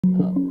Hey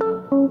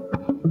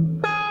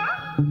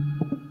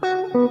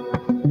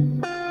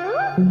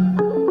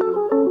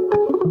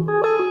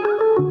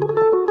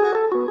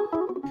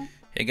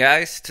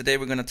guys, today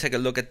we're gonna take a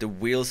look at the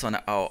wheels on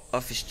our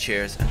office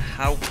chairs and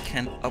how we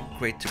can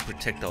upgrade to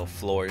protect our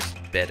floors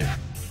better.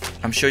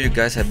 I'm sure you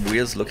guys have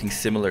wheels looking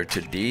similar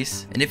to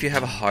these, and if you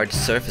have a hard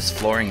surface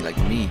flooring like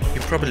me, you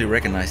probably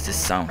recognize this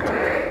sound.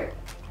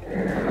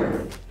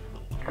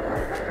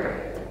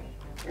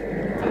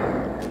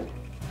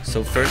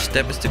 So first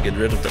step is to get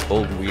rid of the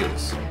old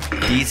wheels.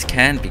 These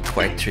can be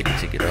quite tricky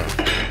to get off,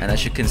 and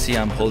as you can see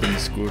I'm holding a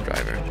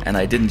screwdriver, and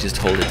I didn't just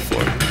hold it for,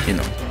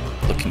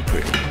 looking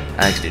pretty.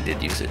 I actually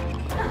did use it.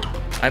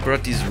 I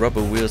brought these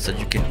rubber wheels that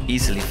you can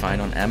easily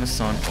find on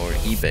Amazon or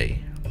eBay.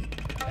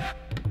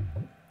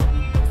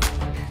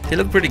 They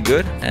look pretty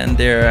good and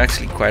they're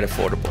actually quite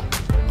affordable.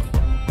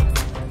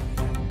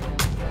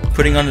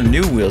 Putting on the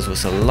new wheels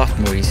was a lot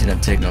more easy than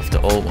taking off the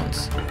old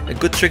ones. A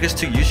good trick is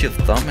to use your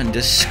thumb and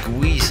just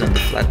squeeze on the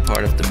flat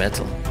part of the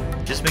metal.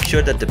 Just make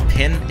sure that the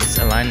pin is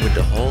aligned with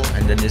the hole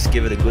and then just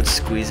give it a good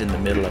squeeze in the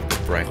middle of the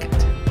bracket.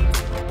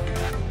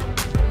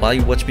 While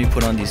you watch me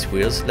put on these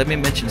wheels, let me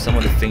mention some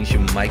of the things you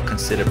might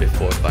consider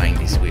before buying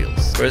these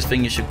wheels. First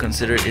thing you should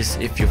consider is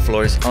if your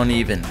floor is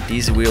uneven.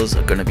 These wheels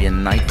are gonna be a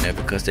nightmare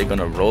because they're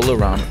gonna roll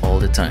around all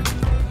the time.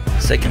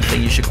 Second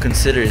thing you should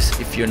consider is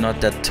if you're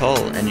not that tall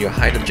and your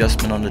height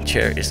adjustment on the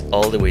chair is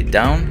all the way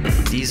down,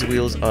 these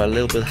wheels are a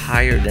little bit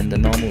higher than the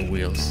normal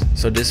wheels,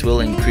 so this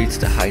will increase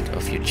the height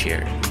of your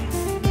chair.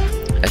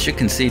 As you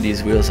can see,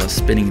 these wheels are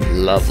spinning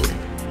lovely.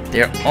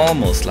 They are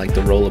almost like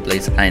the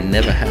rollerblades I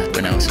never had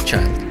when I was a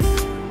child.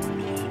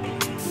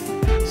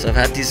 So I've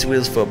had these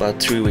wheels for about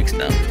 3 weeks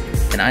now,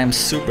 and I am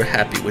super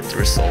happy with the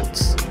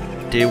results.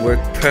 They work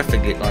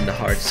perfectly on the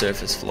hard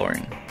surface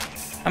flooring.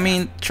 I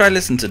mean, try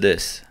listen to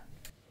this.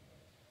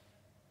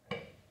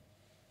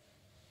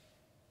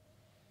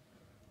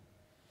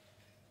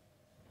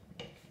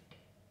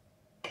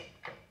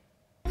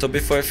 So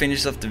before I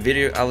finish off the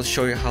video, I will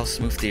show you how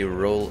smooth they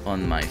roll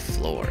on my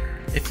floor.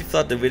 If you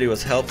thought the video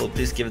was helpful,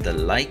 please give it a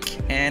like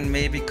and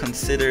maybe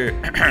consider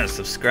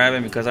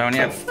subscribing because I only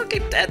have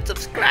fucking 10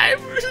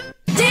 subscribers.